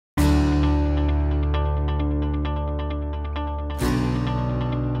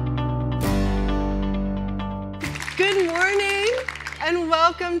Good morning and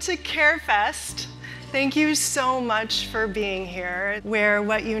welcome to CareFest. Thank you so much for being here, where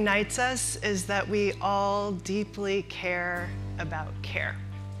what unites us is that we all deeply care about care.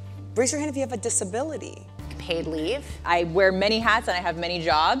 Raise your hand if you have a disability. Paid leave. I wear many hats and I have many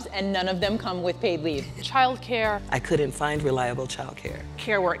jobs, and none of them come with paid leave. Childcare. I couldn't find reliable childcare.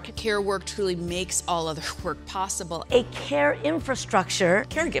 Care work. Care work truly makes all other work possible. A care infrastructure.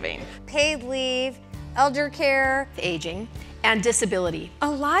 Caregiving. Paid leave, elder care, aging, and disability. A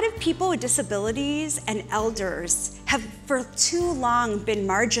lot of people with disabilities and elders have for too long been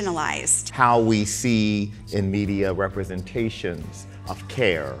marginalized. How we see in media representations of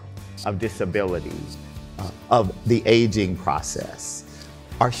care, of disability, of the aging process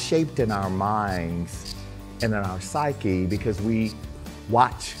are shaped in our minds and in our psyche because we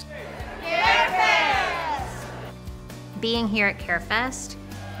watch. CareFest! Being here at CareFest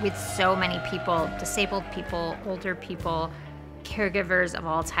with so many people, disabled people, older people, caregivers of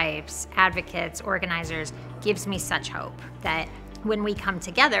all types, advocates, organizers, gives me such hope that when we come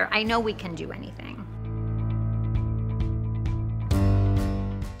together, I know we can do anything.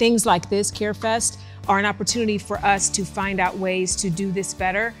 Things like this, CareFest, are an opportunity for us to find out ways to do this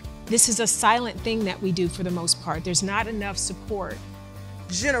better. This is a silent thing that we do for the most part. There's not enough support.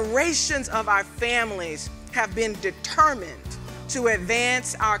 Generations of our families have been determined to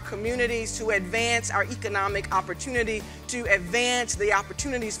advance our communities, to advance our economic opportunity, to advance the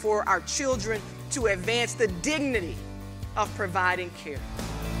opportunities for our children, to advance the dignity of providing care.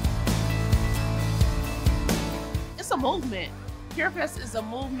 It's a movement. CareFest is a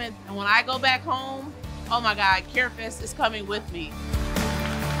movement, and when I go back home, oh my God, CareFest is coming with me.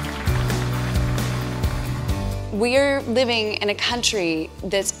 We're living in a country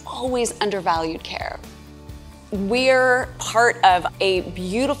that's always undervalued care. We're part of a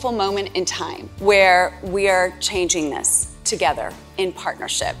beautiful moment in time where we are changing this together in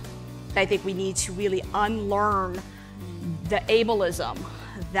partnership. I think we need to really unlearn the ableism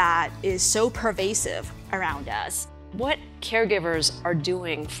that is so pervasive around us. What caregivers are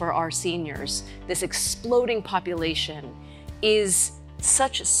doing for our seniors, this exploding population, is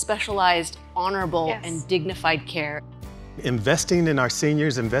such specialized, honorable, and dignified care. Investing in our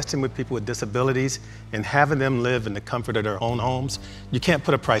seniors, investing with people with disabilities, and having them live in the comfort of their own homes, you can't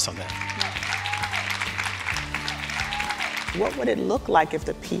put a price on that. What would it look like if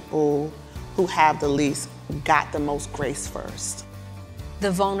the people who have the least got the most grace first?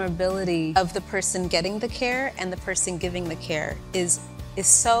 The vulnerability of the person getting the care and the person giving the care is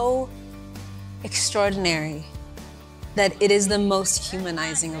so extraordinary that it is the most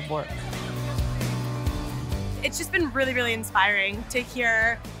humanizing of work. It's just been really, really inspiring to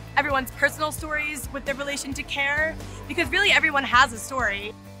hear everyone's personal stories with their relation to care, because really everyone has a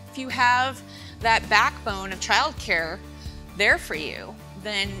story. If you have that backbone of childcare there for you,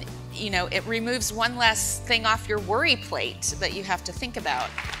 then it removes one less thing off your worry plate that you have to think about.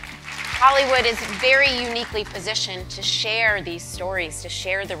 Hollywood is very uniquely positioned to share these stories, to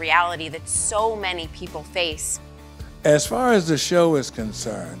share the reality that so many people face. As far as the show is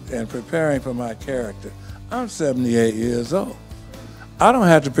concerned and preparing for my character, I'm 78 years old. I don't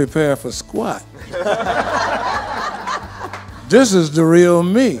have to prepare for squat. This is the real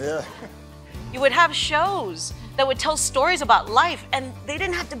me. Yeah. You would have shows that would tell stories about life, and they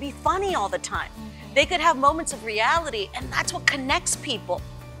didn't have to be funny all the time. They could have moments of reality, and that's what connects people.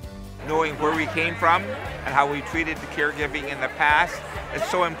 Knowing where we came from and how we treated the caregiving in the past, it's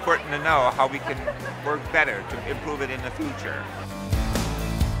so important to know how we can work better to improve it in the future.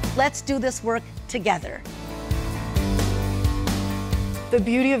 Let's do this work together. The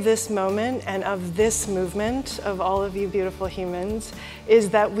beauty of this moment and of this movement, of all of you beautiful humans, is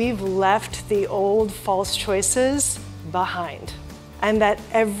that we've left the old false choices behind, and that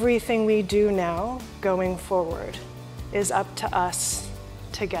everything we do now going forward is up to us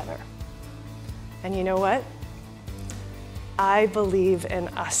together. And you know what? I believe in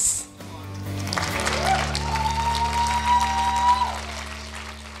us.